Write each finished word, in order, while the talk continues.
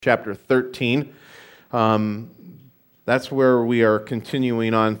chapter 13. That's where we are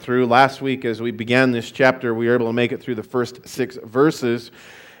continuing on through. Last week, as we began this chapter, we were able to make it through the first 6 verses.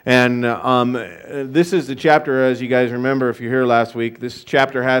 And this is the chapter, as you guys remember, if you're here last week, this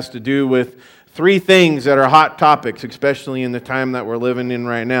chapter has to do with 3 things that are hot topics, especially in the time that we're living in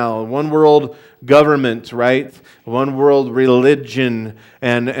right now. One world government, right? One world religion,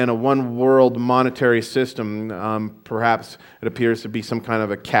 and a one world monetary system. Perhaps it appears to be some kind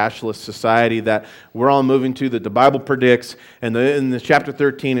of a cashless society that we're all moving to, that the Bible predicts. And in the chapter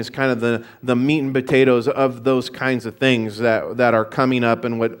 13 is kind of the meat and potatoes of those kinds of things that are coming up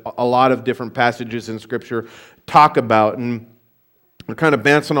and what a lot of different passages in Scripture talk about. And we're kind of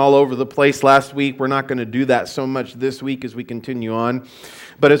bouncing all over the place last week. We're not going to do that so much this week as we continue on.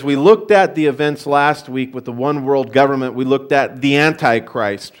 But as we looked at the events last week with the one world government, we looked at the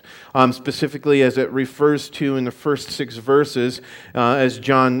Antichrist, specifically as it refers to in the first 6 verses, as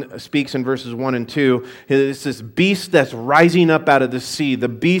John speaks in verses 1 and 2. It's this beast that's rising up out of the sea, the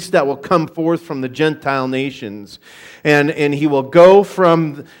beast that will come forth from the Gentile nations. And he will go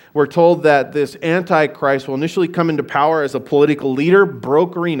from, we're told that this Antichrist will initially come into power as a political leader,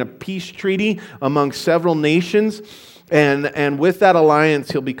 brokering a peace treaty among several nations. And with that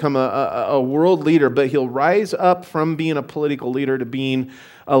alliance, he'll become a world leader, but he'll rise up from being a political leader to being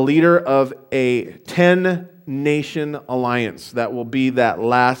a leader of a 10-nation alliance that will be that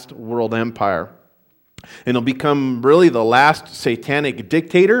last world empire. And he'll become really the last satanic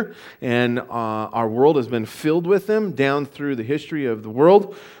dictator, and our world has been filled with them down through the history of the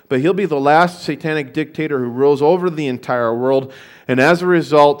world. But he'll be the last satanic dictator who rules over the entire world, and as a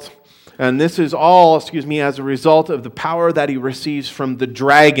result, and this is all, as a result of the power that he receives from the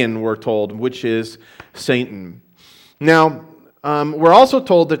dragon, we're told, which is Satan. Now, we're also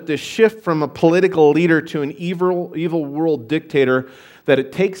told that this shift from a political leader to an evil world dictator, that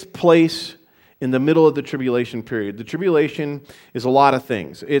it takes place in the middle of the tribulation period. The tribulation is a lot of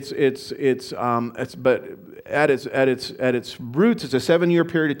things. But at its roots, it's a 7-year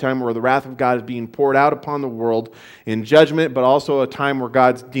period of time where the wrath of God is being poured out upon the world in judgment, but also a time where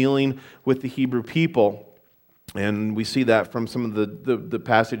God's dealing with the Hebrew people. And we see that from some of the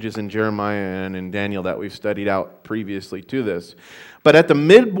passages in Jeremiah and in Daniel that we've studied out previously to this. But at the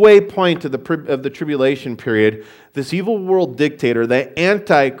midway point of the tribulation period, this evil world dictator, the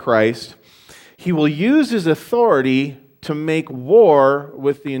Antichrist, he will use his authority to make war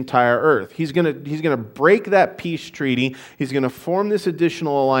with the entire earth. He's going to break that peace treaty. He's going to form this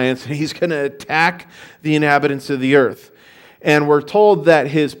additional alliance, and he's going to attack the inhabitants of the earth. And we're told that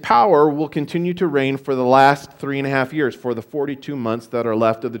his power will continue to reign for the last 3.5 years, for the 42 months that are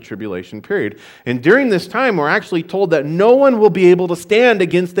left of the tribulation period. And during this time, we're actually told that no one will be able to stand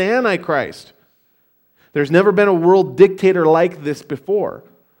against the Antichrist. There's never been a world dictator like this before.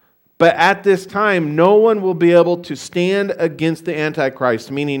 But at this time, no one will be able to stand against the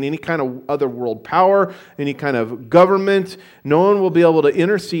Antichrist, meaning any kind of other world power, any kind of government. No one will be able to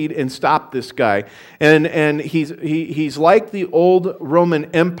intercede and stop this guy. And he's like the old Roman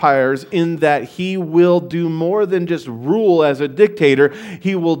empires in that he will do more than just rule as a dictator.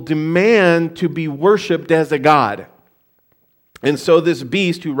 He will demand to be worshipped as a god. And so this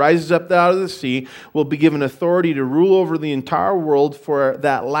beast who rises up out of the sea will be given authority to rule over the entire world for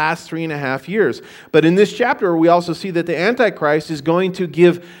that last 3.5 years. But in this chapter, we also see that the Antichrist is going to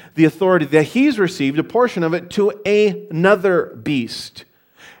give the authority that he's received, a portion of it, to another beast,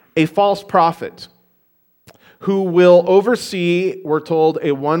 a false prophet, who will oversee, we're told,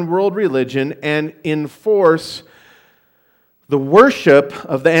 a one-world religion and enforce the worship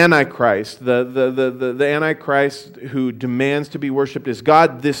of the Antichrist, the Antichrist who demands to be worshipped as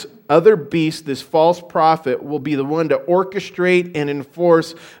God. This other beast, this false prophet, will be the one to orchestrate and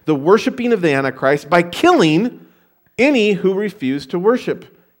enforce the worshiping of the Antichrist by killing any who refuse to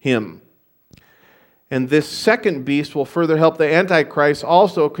worship him. And this second beast will further help the Antichrist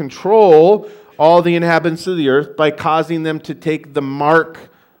also control all the inhabitants of the earth by causing them to take the mark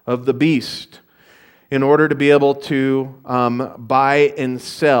of the beast in order to be able to buy and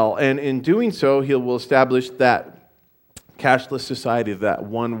sell. And in doing so, he will establish that cashless society, that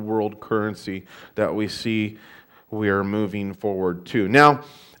one world currency that we see we are moving forward to. Now,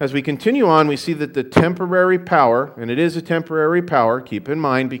 as we continue on, we see that the temporary power, and it is a temporary power, keep in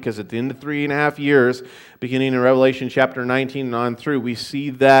mind, because at the end of 3.5 years, beginning in Revelation chapter 19 and on through, we see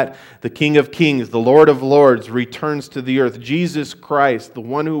that the King of Kings, the Lord of Lords, returns to the earth. Jesus Christ, the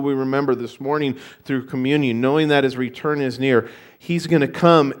one who we remember this morning through communion, knowing that his return is near, he's going to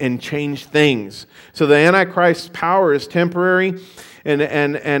come and change things. So the Antichrist's power is temporary.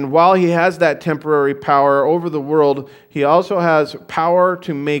 And while he has that temporary power over the world, he also has power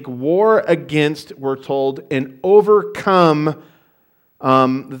to make war against, we're told, and overcome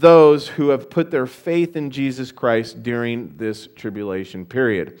those who have put their faith in Jesus Christ during this tribulation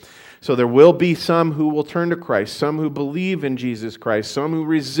period. So there will be some who will turn to Christ, some who believe in Jesus Christ, some who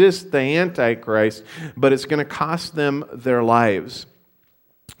resist the Antichrist, but it's going to cost them their lives.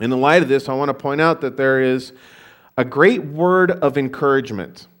 In the light of this, I want to point out that there is a great word of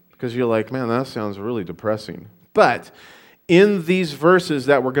encouragement, because you're like, man, that sounds really depressing. But in these verses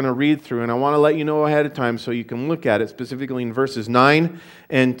that we're going to read through, and I want to let you know ahead of time so you can look at it, specifically in verses 9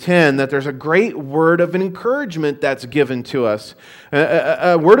 and 10, that there's a great word of encouragement that's given to us.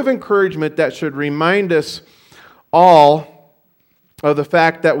 A word of encouragement that should remind us all of the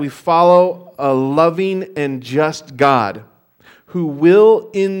fact that we follow a loving and just God who will,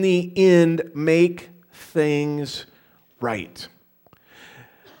 in the end, make things right.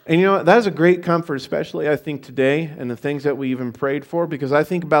 And you know, that is a great comfort, especially I think today, and the things that we even prayed for, because I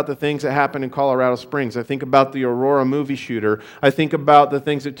think about the things that happened in Colorado Springs. I think about the Aurora movie shooter. I think about the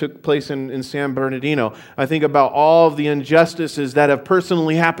things that took place in San Bernardino. I think about all of the injustices that have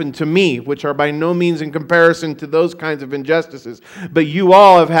personally happened to me, which are by no means in comparison to those kinds of injustices. But you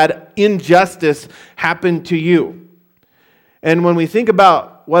all have had injustice happen to you. And when we think about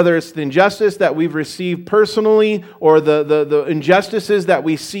whether it's the injustice that we've received personally or the injustices that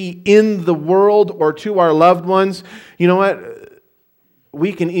we see in the world or to our loved ones, you know what?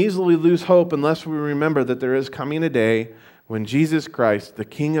 We can easily lose hope unless we remember that there is coming a day when Jesus Christ, the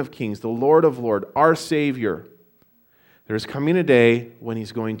King of Kings, the Lord of Lords, our Savior, there is coming a day when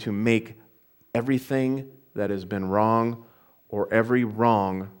He's going to make everything that has been wrong or every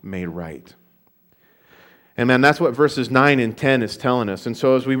wrong made right. And man, that's what verses 9 and 10 is telling us. And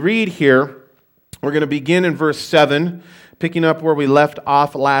so as we read here, we're going to begin in verse 7, picking up where we left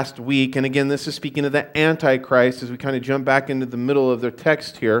off last week. And again, this is speaking of the Antichrist as we kind of jump back into the middle of their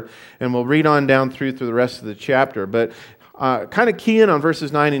text here. And we'll read on down through the rest of the chapter. But kind of key in on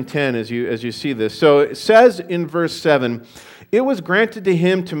verses 9 and 10 as you see this. So it says in verse 7, "It was granted to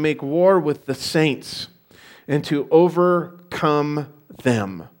him to make war with the saints and to overcome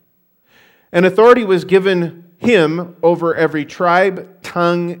them. And authority was given him over every tribe,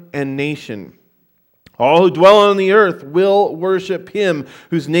 tongue, and nation. All who dwell on the earth will worship him,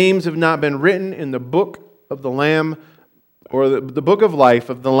 whose names have not been written in the book of the Lamb, or the book of life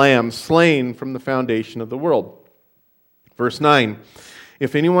of the Lamb, slain from the foundation of the world." Verse 9,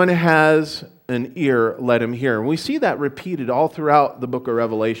 "If anyone has an ear, let him hear." And we see that repeated all throughout the book of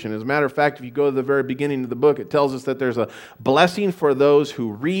Revelation. As a matter of fact, if you go to the very beginning of the book, it tells us that there's a blessing for those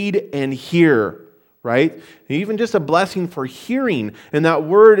who read and hear, right? Even just a blessing for hearing. And that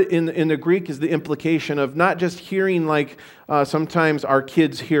word in the Greek is the implication of not just hearing like sometimes our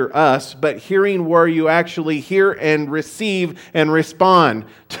kids hear us, but hearing where you actually hear and receive and respond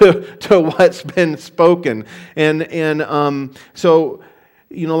to what's been spoken. And so,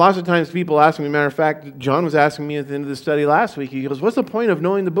 you know, lots of times people ask me, matter of fact, John was asking me at the end of the study last week, he goes, "What's the point of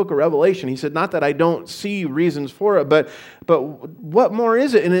knowing the book of Revelation?" He said, not that I don't see reasons for it, but what more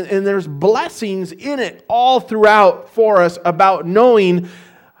is it? And there's blessings in it all throughout for us about knowing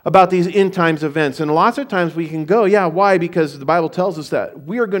about these end times events. And lots of times we can go, yeah, why? Because the Bible tells us that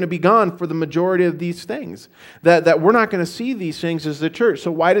we are going to be gone for the majority of these things. That we're not going to see these things as the church. So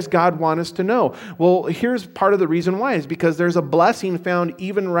why does God want us to know? Well, here's part of the reason why. Is because there's a blessing found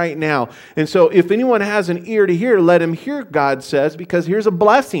even right now. And so if anyone has an ear to hear, let him hear, God says, because here's a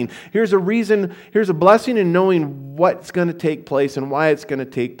blessing. Here's a reason, here's a blessing in knowing what's going to take place and why it's going to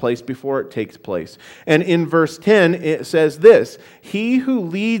take place before it takes place. And in verse 10, it says this, "He who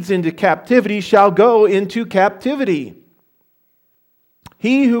leads into captivity shall go into captivity.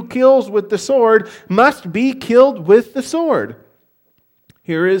 He who kills with the sword must be killed with the sword.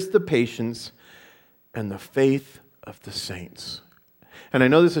 Here is the patience and the faith of the saints." And I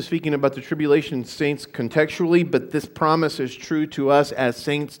know this is speaking about the tribulation saints contextually, but this promise is true to us as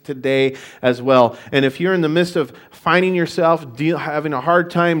saints today as well. And if you're in the midst of finding yourself having a hard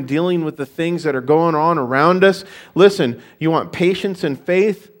time dealing with the things that are going on around us, listen, you want patience and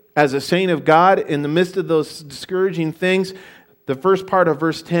faith as a saint of God in the midst of those discouraging things. The first part of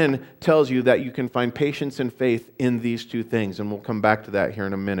verse 10 tells you that you can find patience and faith in these two things, and we'll come back to that here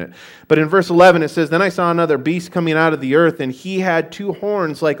in a minute. But in verse 11 it says, "Then I saw another beast coming out of the earth, and he had two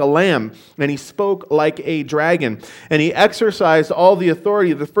horns like a lamb, and he spoke like a dragon. And he exercised all the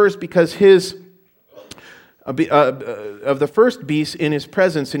authority of the first because of the first beast in his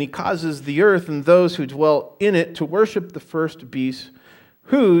presence, and he causes the earth and those who dwell in it to worship the first beast,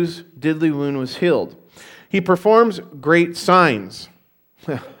 whose diddly wound was healed. He performs great signs."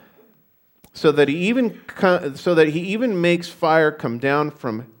 so that he even makes fire come down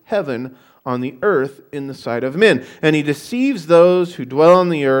from heaven on the earth in the sight of men. And he deceives those who dwell on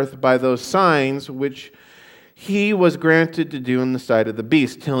the earth by those signs which he was granted to do in the sight of the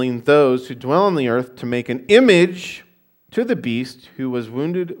beast, telling those who dwell on the earth to make an image to the beast who was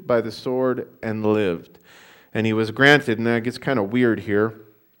wounded by the sword and lived. And he was granted, and that gets kind of weird here,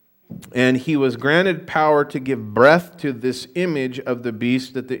 and he was granted power to give breath to this image of the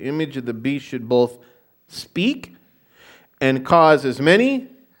beast, that the image of the beast should both speak and cause as many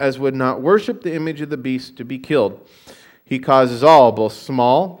as would not worship the image of the beast to be killed. He causes all, both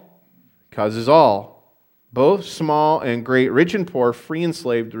small and great, rich and poor, free and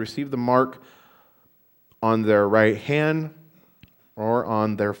slave, to receive the mark on their right hand or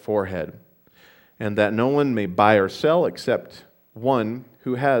on their forehead, and that no one may buy or sell except one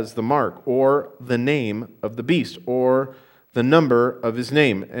who has the mark or the name of the beast or the number of his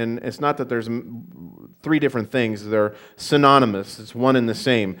name. And it's not that there's three different things. They're synonymous. It's one and the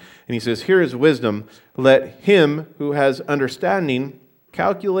same. And he says, here is wisdom. Let him who has understanding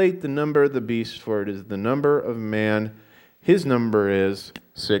calculate the number of the beast, for it is the number of man. His number is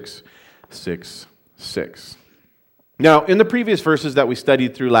 666. Now, in the previous verses that we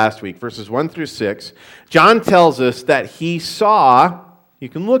studied through last week, verses 1 through 6, John tells us that he saw, you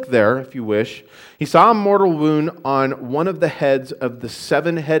can look there if you wish, he saw a mortal wound on one of the heads of the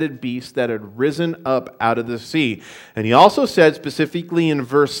seven-headed beast that had risen up out of the sea. And he also said specifically in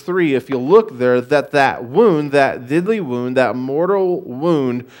verse 3, if you look there, that wound, that deadly wound, that mortal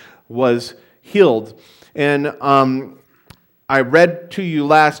wound was healed. And I read to you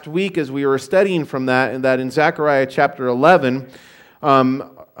last week as we were studying from that, and that in Zechariah chapter 11,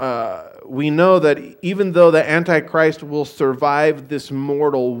 we know that even though the Antichrist will survive this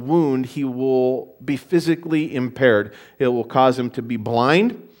mortal wound, he will be physically impaired. It will cause him to be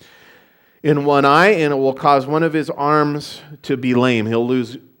blind in one eye, and it will cause one of his arms to be lame. He'll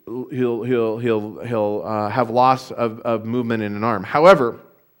have loss of movement in an arm. However,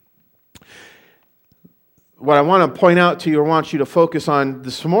 what I want to point out to you or want you to focus on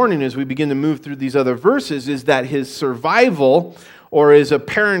this morning as we begin to move through these other verses is that his survival or his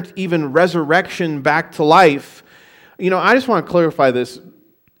apparent even resurrection back to life, I just want to clarify this.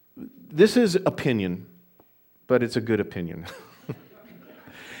 This is opinion, but it's a good opinion.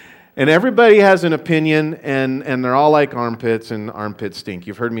 And everybody has an opinion, and they're all like armpits, and armpits stink.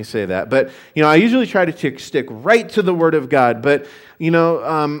 You've heard me say that. But, I usually try to stick right to the Word of God. But,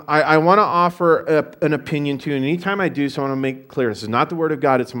 I want to offer an opinion to you. And anytime I do so, I want to make clear, this is not the Word of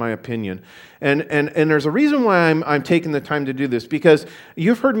God, it's my opinion. And there's a reason why I'm taking the time to do this, because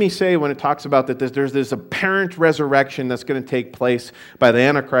you've heard me say when it talks about that there's this apparent resurrection that's going to take place by the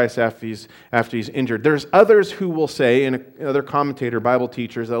Antichrist after he's injured. There's others who will say, and other commentator, Bible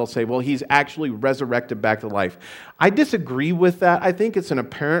teachers, that'll say, well, he's actually resurrected back to life. I disagree with that. I think it's an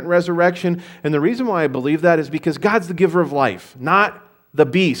apparent resurrection, and the reason why I believe that is because God's the giver of life, not the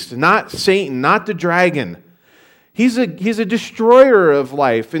beast, not Satan, not the dragon. He's a destroyer of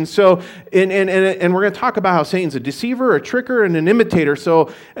life. And so, and we're going to talk about how Satan's a deceiver, a tricker, and an imitator.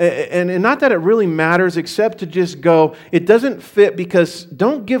 So, and not that it really matters, except to just go, it doesn't fit, because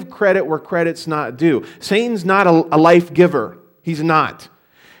don't give credit where credit's not due. Satan's not a life giver. He's not.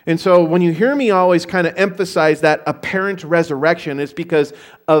 And so when you hear me always kind of emphasize that apparent resurrection, it's because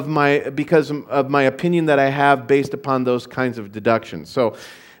of my opinion that I have based upon those kinds of deductions. So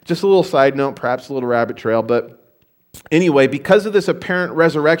just a little side note, perhaps a little rabbit trail, but anyway, because of this apparent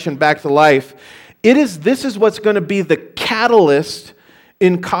resurrection back to life, this is what's going to be the catalyst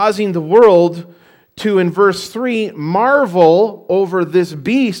in causing the world to, in verse 3, marvel over this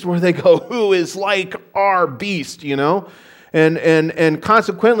beast, where they go, who is like our beast, And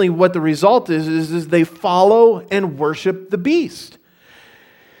consequently, what the result is they follow and worship the beast.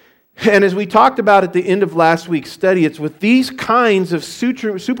 And as we talked about at the end of last week's study, it's with these kinds of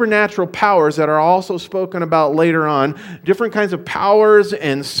supernatural powers that are also spoken about later on, different kinds of powers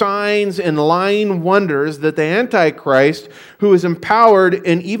and signs and lying wonders, that the Antichrist, who is empowered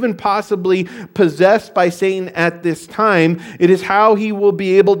and even possibly possessed by Satan at this time, it is how he will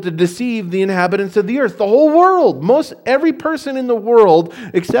be able to deceive the inhabitants of the earth, the whole world. Every person in the world,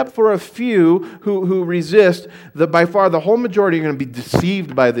 except for a few who resist, by far the whole majority are going to be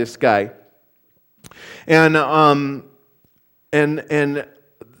deceived by this guy. And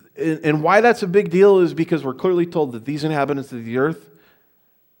why that's a big deal is because we're clearly told that these inhabitants of the earth,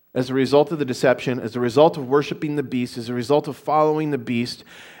 as a result of the deception, as a result of worshiping the beast, as a result of following the beast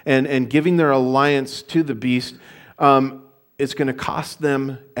and giving their alliance to the beast, it's going to cost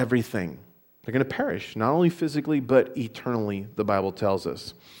them everything. They're going to perish, not only physically, but eternally, the Bible tells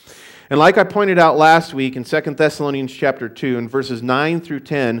us. And like I pointed out last week in 2 Thessalonians chapter 2, in verses 9 through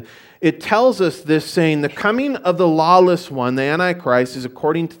 10, it tells us this, saying, the coming of the lawless one, the Antichrist, is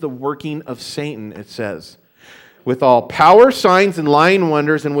according to the working of Satan, it says, with all power, signs, and lying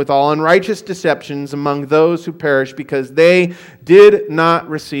wonders, and with all unrighteous deceptions among those who perish, because they did not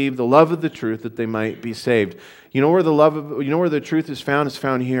receive the love of the truth that they might be saved. You know where the truth is found? It's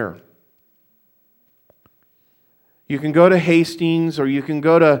found here. You can go to Hastings, or you can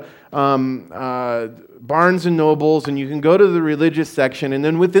go to Barnes and Nobles, and you can go to the religious section, and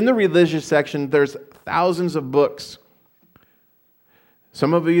then within the religious section, there's thousands of books.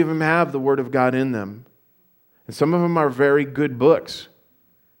 Some of you even have the Word of God in them. And some of them are very good books,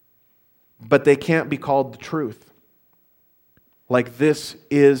 but they can't be called the truth. Like, this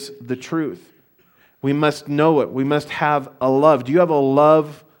is the truth. We must know it. We must have a love. Do you have a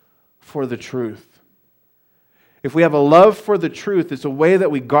love for the truth? If we have a love for the truth, it's a way that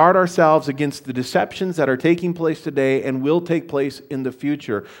we guard ourselves against the deceptions that are taking place today and will take place in the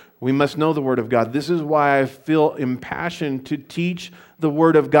future. We must know the Word of God. This is why I feel impassioned to teach the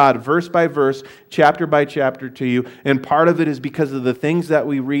Word of God, verse by verse, chapter by chapter to you. And part of it is because of the things that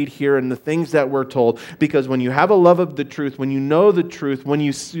we read here and the things that we're told. Because when you have a love of the truth, when you know the truth, when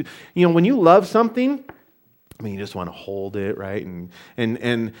you love something, I mean, you just want to hold it, right?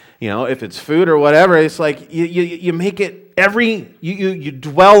 And if it's food or whatever, it's like you make it you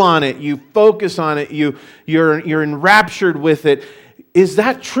dwell on it, you focus on it, you're enraptured with it. Is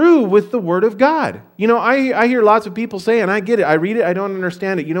that true with the Word of God? I hear lots of people say, and I get it, I read it, I don't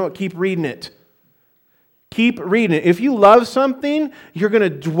understand it. You know what? Keep reading it. Keep reading it. If you love something, you're going to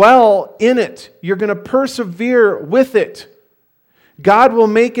dwell in it. You're going to persevere with it. God will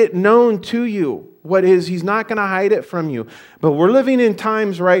make it known to you. What is, He's not going to hide it from you. But we're living in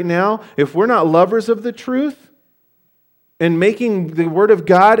times right now, if we're not lovers of the truth and making the Word of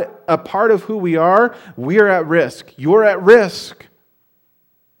God a part of who we are at risk. You're at risk.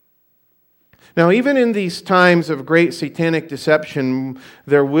 Now, even in these times of great satanic deception,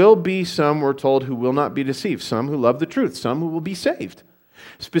 there will be some, we're told, who will not be deceived. Some who love the truth. Some who will be saved.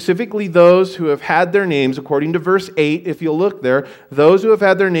 Specifically those who have had their names, according to verse 8, if you'll look there, those who have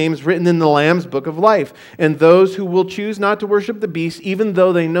had their names written in the Lamb's book of life, and those who will choose not to worship the beast, even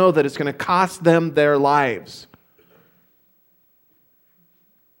though they know that it's going to cost them their lives.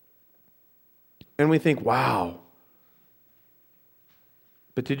 And we think, wow.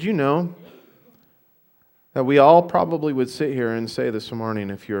 But did you know that we all probably would sit here and say this morning,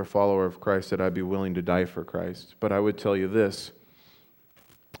 if you're a follower of Christ, that I'd be willing to die for Christ. But I would tell you this.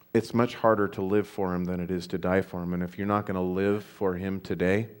 It's much harder to live for Him than it is to die for Him. And if you're not going to live for Him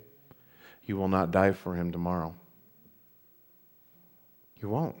today, you will not die for Him tomorrow. You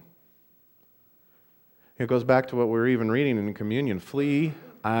won't. It goes back to what we were even reading in communion. Flee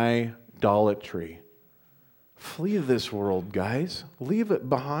idolatry. Flee this world, guys. Leave it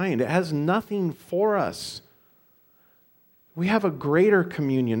behind. It has nothing for us. We have a greater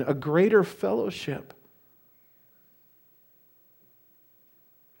communion, a greater fellowship.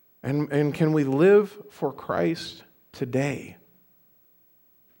 And can we live for Christ today?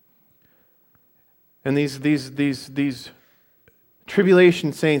 And these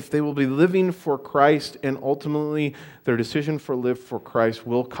tribulation saints, they will be living for Christ, and ultimately their decision for live for Christ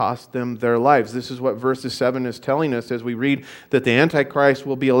will cost them their lives. This is what verses 7 is telling us as we read that the Antichrist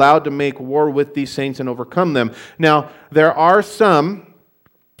will be allowed to make war with these saints and overcome them. Now, there are some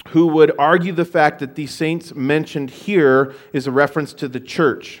who would argue the fact that these saints mentioned here is a reference to the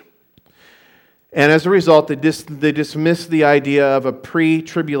church. And as a result, they dismiss the idea of a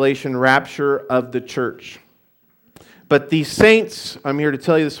pre-tribulation rapture of the church. But these saints, I'm here to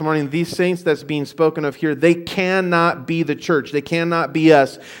tell you this morning, these saints that's being spoken of here, they cannot be the church. They cannot be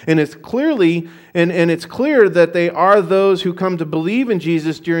us. And it's clearly, and it's clear that they are those who come to believe in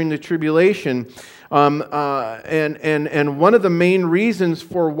Jesus during the tribulation. And one of the main reasons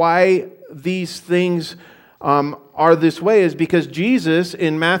for why these things are this way is because Jesus,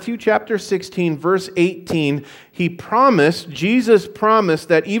 in Matthew chapter 16, verse 18, Jesus promised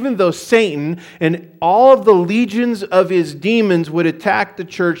that even though Satan and all of the legions of his demons would attack the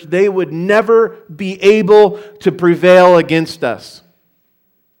church, they would never be able to prevail against us.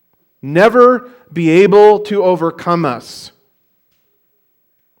 Never be able to overcome us.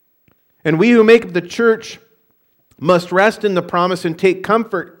 And we who make up the church must rest in the promise and take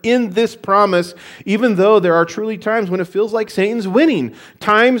comfort in this promise, even though there are truly times when it feels like Satan's winning,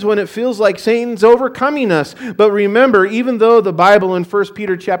 times when it feels like Satan's overcoming us. But remember, even though the Bible in 1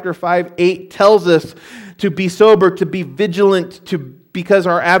 Peter chapter 5, 8 tells us to be sober, to be vigilant, to because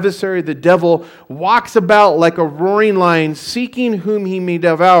our adversary, the devil, walks about like a roaring lion, seeking whom he may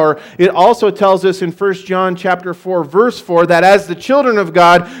devour. It also tells us in 1 John chapter 4, verse 4, that as the children of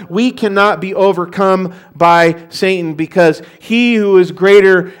God, we cannot be overcome by Satan, because he who is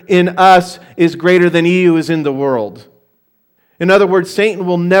greater in us is greater than he who is in the world. In other words, Satan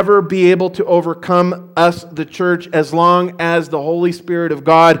will never be able to overcome us, the church, as long as the Holy Spirit of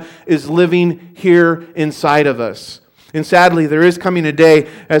God is living here inside of us. And sadly, there is coming a day,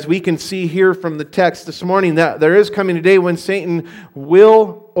 as we can see here from the text this morning, that there is coming a day when Satan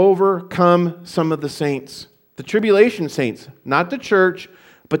will overcome some of the saints. The tribulation saints, not the church,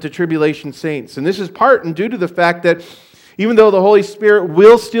 but the tribulation saints. And this is part and due to the fact that even though the Holy Spirit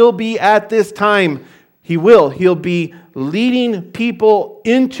will still be at this time, He'll be leading people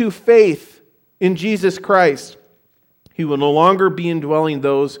into faith in Jesus Christ. He will no longer be indwelling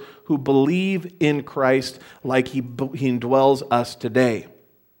those who believe in Christ like He indwells us today.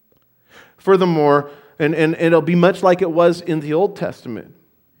 Furthermore, and it'll be much like it was in the Old Testament.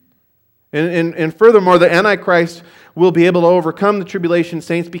 And furthermore, the Antichrist will be able to overcome the tribulation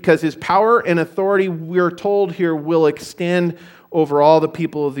saints because his power and authority, we're told here, will extend over all the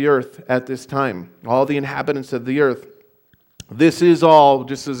people of the earth at this time, all the inhabitants of the earth. This is all,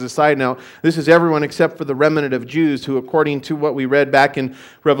 just as a side note, this is everyone except for the remnant of Jews who, according to what we read back in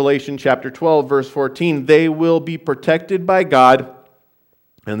Revelation chapter 12, verse 14, they will be protected by God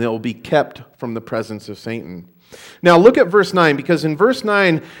and they will be kept from the presence of Satan. Now look at verse 9, because in verse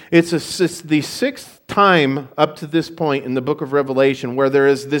 9, it's the sixth time up to this point in the book of Revelation where there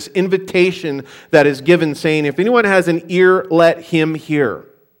is this invitation that is given saying, if anyone has an ear, let him hear.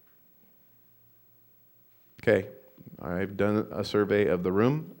 Okay, I've done a survey of the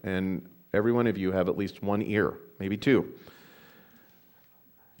room, and every one of you have at least one ear, maybe two.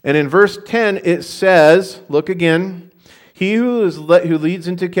 And in verse 10, it says, look again, he who leads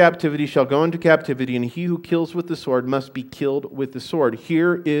into captivity shall go into captivity, and he who kills with the sword must be killed with the sword.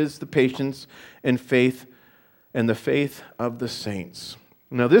 Here is the patience and faith and the faith of the saints.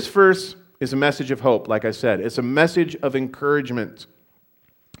 Now, this verse is a message of hope, like I said. It's a message of encouragement.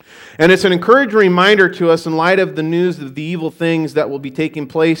 And it's an encouraging reminder to us in light of the news of the evil things that will be taking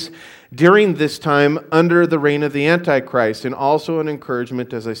place during this time under the reign of the Antichrist. And also an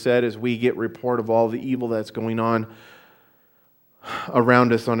encouragement, as I said, as we get report of all the evil that's going on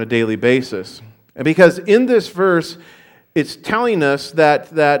around us on a daily basis. And because in this verse, it's telling us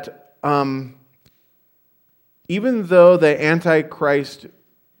that even though the Antichrist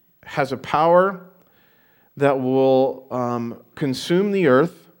has a power that will consume the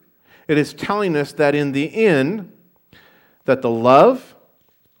earth, it is telling us that in the end, that the love,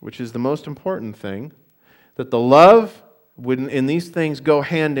 which is the most important thing, that the love, when these things go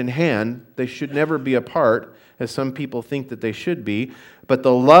hand in hand, they should never be apart, as some people think that they should be, but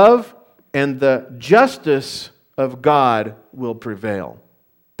the love and the justice of God will prevail.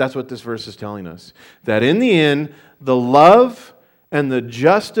 That's what this verse is telling us. That in the end, the love and the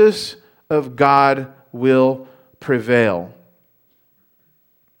justice of God will prevail.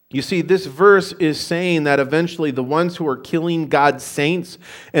 You see, this verse is saying that eventually the ones who are killing God's saints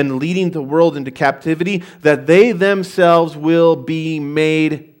and leading the world into captivity, that they themselves will be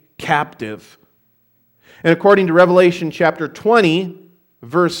made captive. And according to Revelation chapter 20,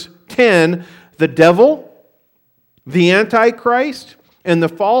 verse 10, the devil, the Antichrist, and the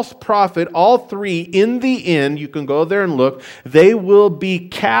false prophet, all three in the end, you can go there and look, they will be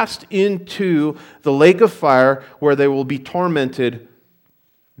cast into the lake of fire where they will be tormented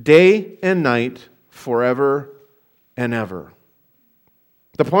day and night forever and ever.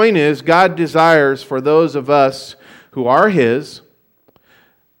 The point is, God desires for those of us who are His,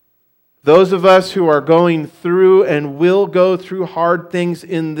 those of us who are going through and will go through hard things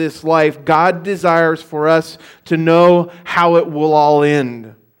in this life, God desires for us to know how it will all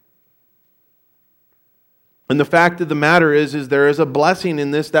end. And the fact of the matter is there is a blessing in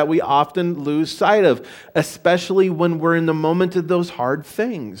this that we often lose sight of, especially when we're in the moment of those hard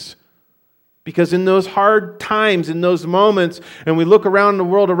things. Because in those hard times, in those moments, and we look around the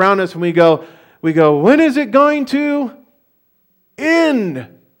world around us and we go, when is it going to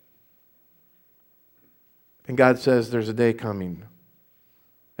end? And God says there's a day coming.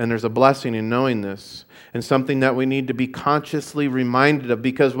 And there's a blessing in knowing this. And something that we need to be consciously reminded of.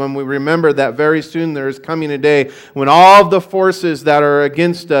 Because when we remember that very soon there is coming a day when all of the forces that are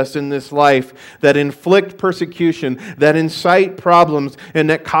against us in this life, that inflict persecution, that incite problems, and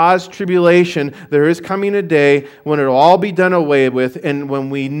that cause tribulation, there is coming a day when it will all be done away with. And when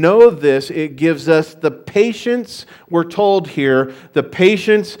we know this, it gives us the patience, we're told here, the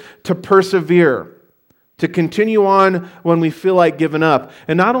patience to persevere. to continue on when we feel like giving up.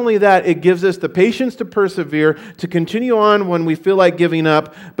 And not only that, it gives us the patience to persevere, to continue on when we feel like giving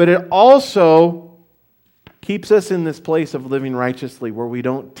up, but it also keeps us in this place of living righteously where we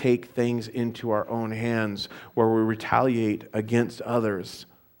don't take things into our own hands, where we retaliate against others,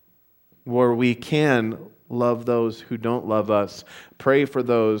 where we can love those who don't love us, pray for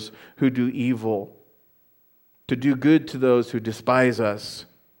those who do evil, to do good to those who despise us.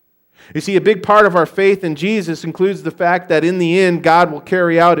 You see, a big part of our faith in Jesus includes the fact that in the end, God will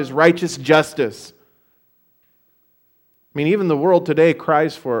carry out His righteous justice. I mean, even the world today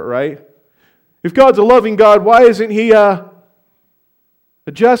cries for it, right? If God's a loving God, why isn't He a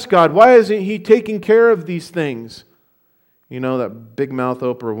just God? Why isn't He taking care of these things? You know, that big mouth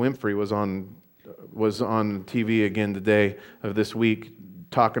Oprah Winfrey was on TV again today of this week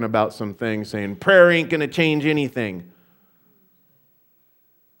talking about some things, saying prayer ain't going to change anything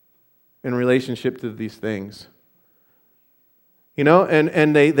in relationship to these things. You know,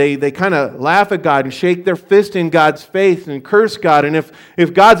 and they kind of laugh at God and shake their fist in God's face and curse God. And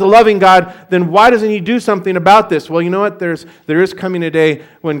if God's a loving God, then why doesn't He do something about this? Well, you know what? There is coming a day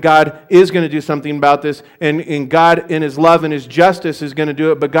when God is going to do something about this. And God in His love and His justice is going to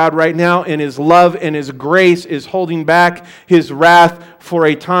do it. But God right now in His love and His grace is holding back His wrath for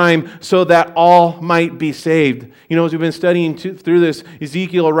a time so that all might be saved. You know, as we've been studying through this,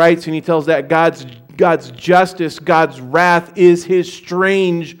 Ezekiel writes and he tells that God's justice, God's wrath is His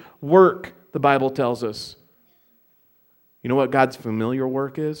strange work, the Bible tells us. You know what God's familiar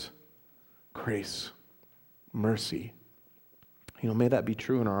work is? Grace, mercy. You know, may that be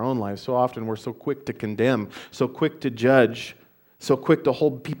true in our own lives. So often we're so quick to condemn, so quick to judge, so quick to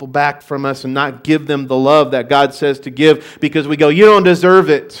hold people back from us and not give them the love that God says to give because we go, you don't deserve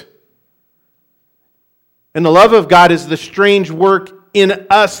it. And the love of God is the strange work in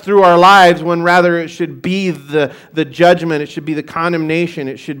us through our lives when rather it should be the judgment, it should be the condemnation,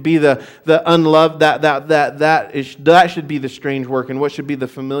 it should be the unloved, that should be the strange work. And what should be the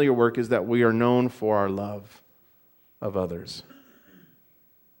familiar work is that we are known for our love of others.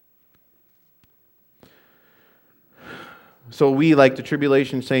 So we, like the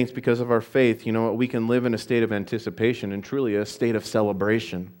tribulation saints, because of our faith, you know what, we can live in a state of anticipation and truly a state of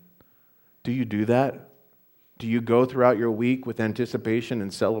celebration. Do you do that? Do you go throughout your week with anticipation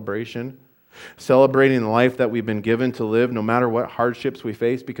and celebration? Celebrating the life that we've been given to live no matter what hardships we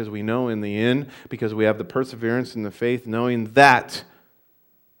face, because we know in the end, because we have the perseverance and the faith, knowing that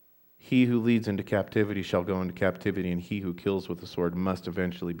he who leads into captivity shall go into captivity, and he who kills with the sword must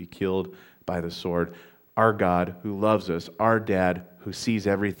eventually be killed by the sword. Our God who loves us, our Dad who sees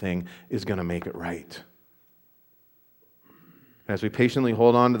everything, is going to make it right. As we patiently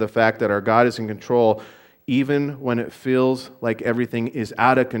hold on to the fact that our God is in control, even when it feels like everything is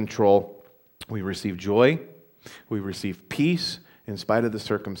out of control, we receive joy, we receive peace in spite of the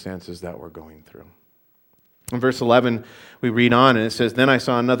circumstances that we're going through. In verse 11, we read on, and it says, "Then I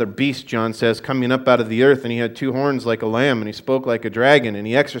saw another beast," John says, "coming up out of the earth, and he had 2 horns like a lamb, and he spoke like a dragon, and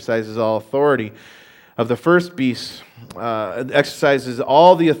he exercises all authority of the first beast, exercises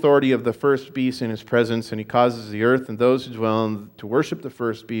all the authority of the first beast in his presence, and he causes the earth and those who dwell in to worship the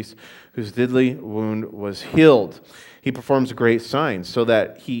first beast, whose deadly wound was healed. He performs great signs, so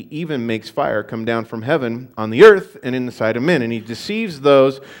that he even makes fire come down from heaven on the earth and in the sight of men, and he deceives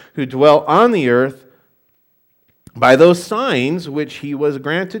those who dwell on the earth by those signs which he was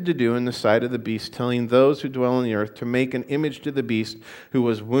granted to do in the sight of the beast, telling those who dwell on the earth to make an image to the beast who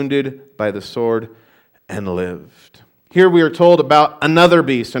was wounded by the sword and lived." Here we are told about another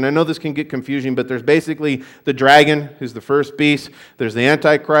beast, and I know this can get confusing, but there's basically the dragon, who's the first beast. There's the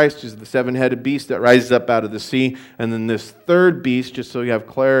Antichrist, who's the 7-headed beast that rises up out of the sea, and then this third beast, just so you have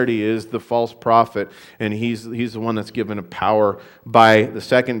clarity, is the false prophet, and he's the one that's given a power by the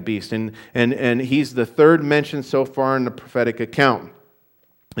second beast, and he's the third mentioned so far in the prophetic account.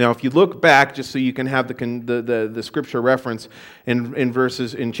 Now, if you look back, just so you can have the scripture reference,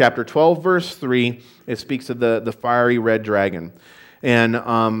 in chapter 12, verse 3, it speaks of the fiery red dragon. And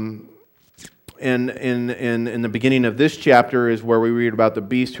in the beginning of this chapter is where we read about the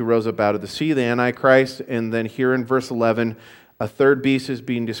beast who rose up out of the sea, the Antichrist. And then here in verse 11, a third beast is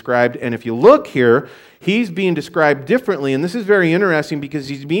being described. And if you look here, he's being described differently. And this is very interesting because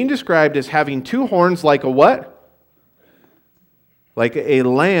he's being described as having 2 horns like a what? Like a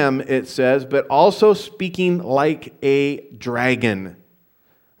lamb, it says, but also speaking like a dragon.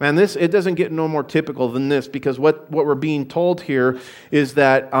 Man, it doesn't get no more typical than this, because what we're being told here is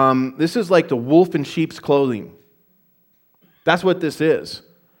that this is like the wolf in sheep's clothing. That's what this is.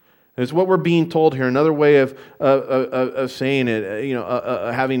 It's what we're being told here. Another way of saying it,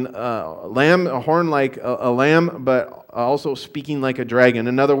 having a horn like a lamb, but also speaking like a dragon.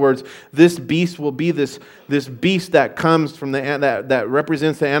 In other words, this beast will be this beast that comes from that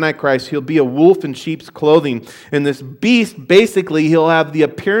represents the Antichrist. He'll be a wolf in sheep's clothing, and this beast basically he'll have the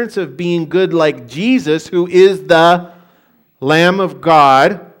appearance of being good like Jesus, who is the Lamb of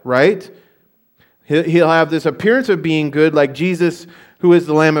God, right? He'll have this appearance of being good like Jesus, who is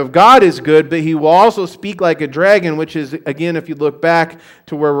the Lamb of God, is good, but he will also speak like a dragon, which is, again, if you look back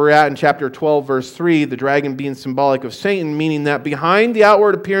to where we're at in chapter 12, verse 3, the dragon being symbolic of Satan, meaning that behind the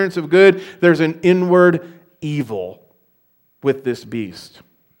outward appearance of good, there's an inward evil with this beast.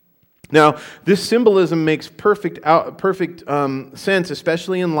 Now, this symbolism makes perfect sense,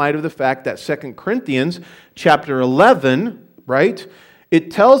 especially in light of the fact that 2 Corinthians chapter 11, right, it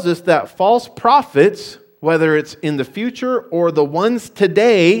tells us that false prophets, whether it's in the future or the ones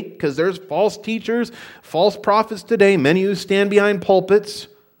today, because there's false teachers, false prophets today, many who stand behind pulpits,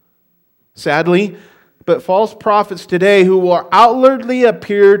 sadly, but false prophets today who will outwardly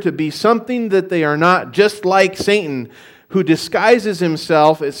appear to be something that they are not, just like Satan, who disguises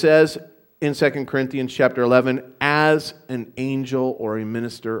himself, it says in 2 Corinthians chapter 11, as an angel or a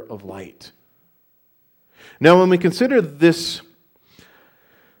minister of light. Now, when we consider this,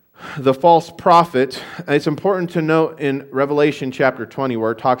 the false prophet, it's important to note in Revelation chapter 20,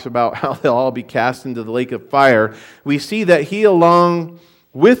 where it talks about how they'll all be cast into the lake of fire, we see that he, along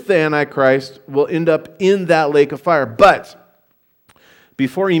with the Antichrist, will end up in that lake of fire. But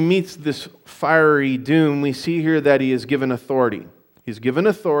before he meets this fiery doom, we see here that he is given authority. He's given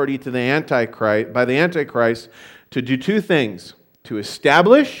authority to the Antichrist, by the Antichrist, to do two things: to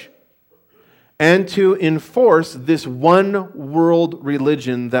establish and to enforce this one world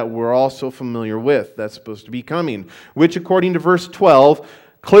religion that we're all so familiar with, that's supposed to be coming, which, according to verse 12,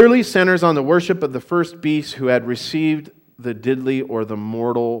 clearly centers on the worship of the first beast who had received the deadly or the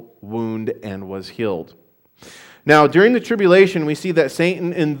mortal wound and was healed. Now, during the tribulation, we see that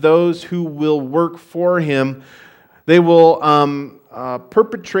Satan and those who will work for him, they will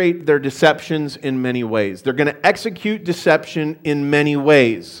perpetrate their deceptions in many ways. They're going to execute deception in many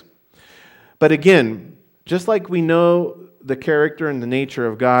ways. But again, just like we know the character and the nature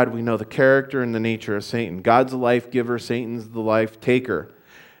of God, we know the character and the nature of Satan. God's the life giver, Satan's the life taker.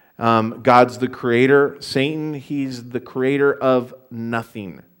 God's the creator. Satan, he's the creator of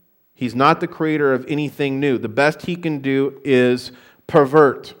nothing. He's not the creator of anything new. The best he can do is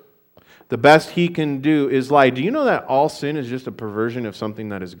pervert. The best he can do is lie. Do you know that all sin is just a perversion of something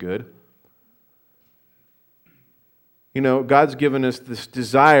that is good? You know, God's given us this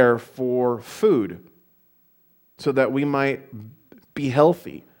desire for food so that we might be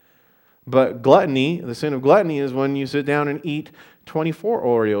healthy. But gluttony, the sin of gluttony, is when you sit down and eat 24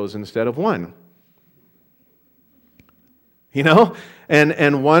 Oreos instead of one. You know?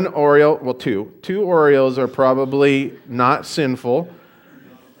 And one Oreo, well, two. Two Oreos are probably not sinful,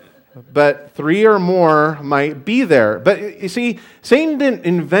 but three or more might be there. But you see, Satan didn't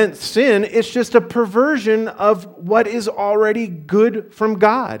invent sin. It's just a perversion of what is already good from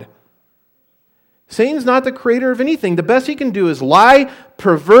God. Satan's not the creator of anything. The best he can do is lie,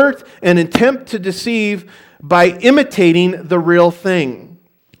 pervert, and attempt to deceive by imitating the real thing.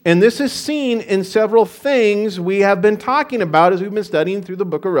 And this is seen in several things we have been talking about as we've been studying through the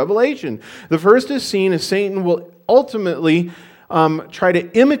book of Revelation. The first is seen as Satan will ultimately try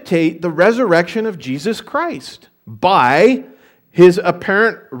to imitate the resurrection of Jesus Christ by his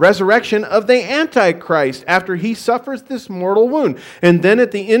apparent resurrection of the Antichrist after he suffers this mortal wound. And then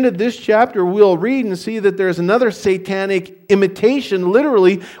at the end of this chapter, we'll read and see that there's another satanic imitation,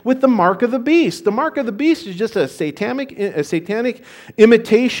 literally, with the mark of the beast. The mark of the beast is just a satanic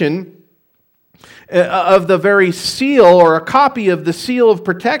imitation of the very seal, or a copy of the seal of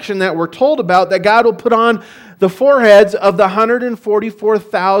protection that we're told about that God will put on the foreheads of the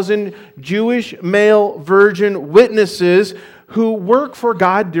 144,000 Jewish male virgin witnesses who work for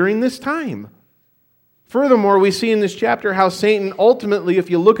God during this time. Furthermore, we see in this chapter how Satan ultimately, if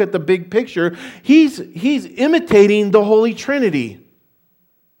you look at the big picture, he's imitating the Holy Trinity,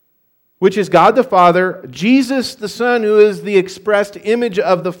 which is God the Father, Jesus the Son, who is the expressed image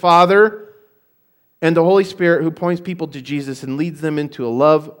of the Father, and the Holy Spirit, who points people to Jesus and leads them into a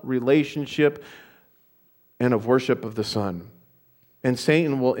love relationship and of worship of the Son. And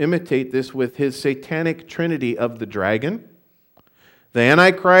Satan will imitate this with his satanic trinity of the dragon, the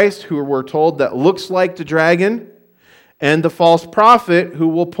Antichrist, who we're told that looks like the dragon, and the false prophet, who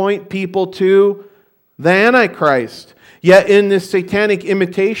will point people to the Antichrist. Yet in this satanic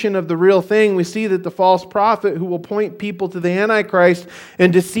imitation of the real thing, we see that the false prophet who will point people to the Antichrist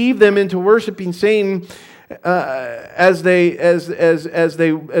and deceive them into worshiping Satan, he'll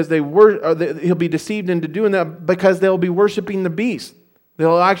be deceived into doing that because they'll be worshiping the beast.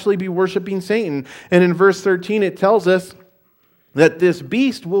 They'll actually be worshiping Satan. And in verse 13, it tells us that this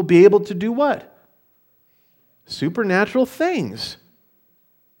beast will be able to do what? Supernatural things.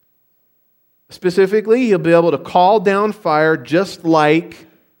 Specifically, he'll be able to call down fire just like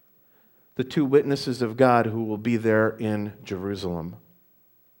the two witnesses of God who will be there in Jerusalem.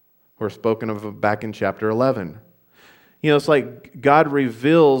 We're spoken of back in chapter 11. It's like God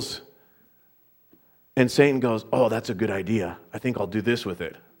reveals and Satan goes, oh, that's a good idea. I think I'll do this with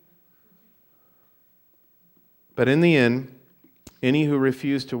it. But in the end, any who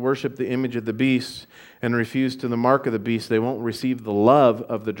refuse to worship the image of the beast and refuse to the mark of the beast, they won't receive the love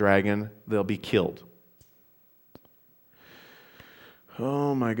of the dragon. They'll be killed.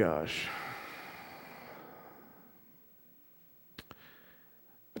 Oh my gosh.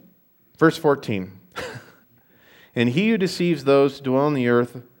 Verse 14. And he who deceives those who dwell on the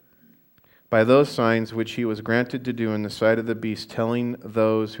earth by those signs which he was granted to do in the sight of the beast, telling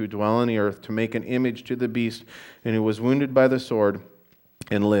those who dwell on the earth to make an image to the beast, and who was wounded by the sword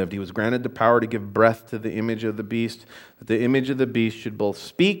and lived. He was granted the power to give breath to the image of the beast, that the image of the beast should both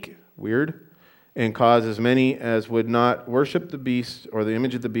speak, weird, and cause as many as would not worship the beast or the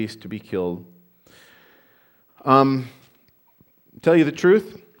image of the beast to be killed. Tell you the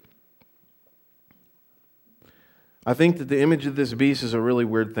truth, I think that the image of this beast is a really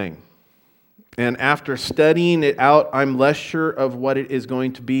weird thing. And after studying it out, I'm less sure of what it is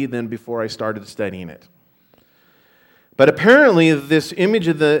going to be than before I started studying it. But apparently, this image,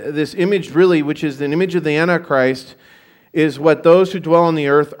 really, which is an image of the Antichrist, is what those who dwell on the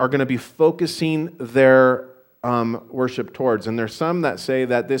earth are going to be focusing their worship towards. And there's some that say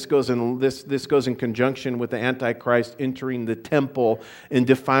that this goes in conjunction with the Antichrist entering the temple and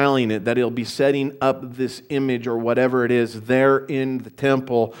defiling it, that he'll be setting up this image or whatever it is there in the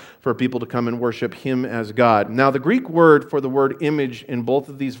temple for people to come and worship him as God. Now, the Greek word for the word image in both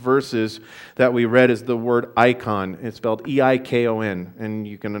of these verses that we read is the word icon. It's spelled E-I-K-O-N, and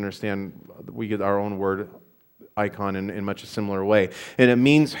you can understand we get our own word icon in much a similar way. And it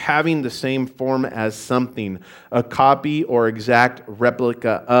means having the same form as something, a copy or exact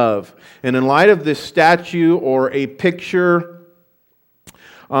replica of. And in light of this statue or a picture,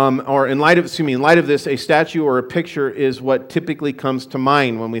 in light of this, a statue or a picture is what typically comes to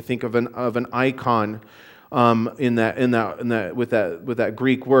mind when we think of an icon. With that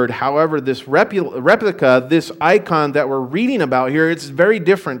Greek word. However, this replica, this icon that we're reading about here, it's very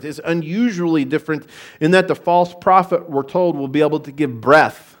different. It's unusually different in that the false prophet, we're told, will be able to give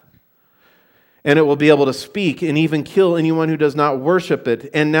breath. And it will be able to speak and even kill anyone who does not worship it.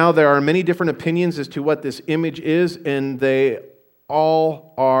 And now there are many different opinions as to what this image is, and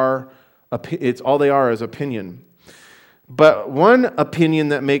all they are is opinion. But one opinion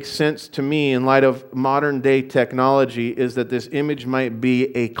that makes sense to me in light of modern day technology is that this image might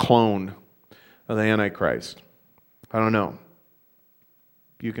be a clone of the Antichrist. I don't know.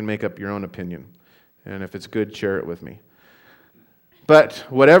 You can make up your own opinion. And if it's good, share it with me. But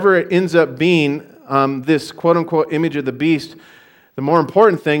whatever it ends up being, this quote-unquote image of the beast, the more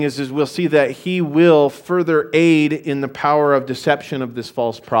important thing is we'll see that he will further aid in the power of deception of this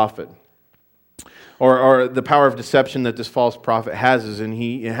false prophet. Or the power of deception that this false prophet has, and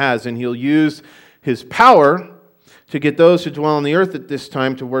he'll use his power to get those who dwell on the earth at this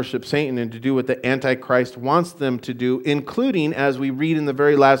time to worship Satan and to do what the Antichrist wants them to do, including, as we read in the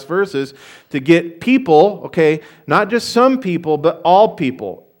very last verses, to get people, not just some people, but all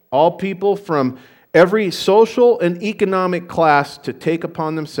people from every social and economic class to take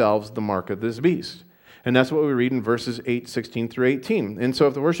upon themselves the mark of this beast. And that's what we read in verses 8, 16 through 18. And so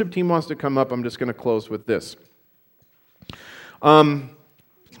if the worship team wants to come up, I'm just going to close with this. I'm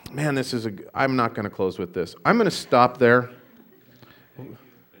not going to close with this. I'm going to stop there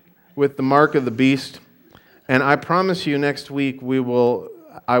with the mark of the beast. And I promise you next week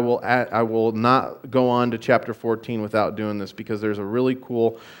I will not go on to chapter 14 without doing this, because there's a really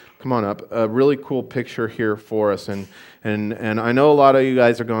cool picture here for us. And I know a lot of you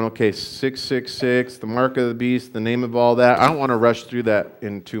guys are going, okay, 666, the mark of the beast, the name of all that. I don't want to rush through that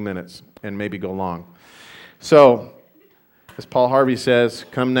in 2 minutes and maybe go long. So, as Paul Harvey says,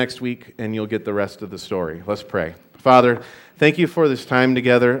 come next week and you'll get the rest of the story. Let's pray. Father, thank you for this time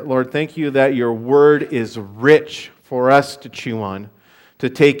together. Lord, thank you that your word is rich for us to chew on, to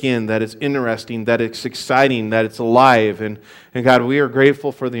take in, that it's interesting, that it's exciting, that it's alive. And God, we are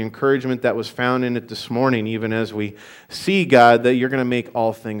grateful for the encouragement that was found in it this morning, even as we see, God, that you're going to make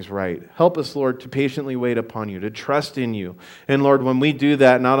all things right. Help us, Lord, to patiently wait upon you, to trust in you. And Lord, when we do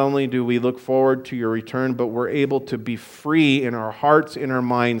that, not only do we look forward to your return, but we're able to be free in our hearts, in our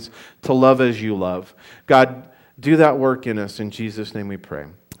minds, to love as you love. God, do that work in us. In Jesus' name we pray.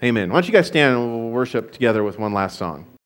 Amen. Why don't you guys stand and we'll worship together with one last song.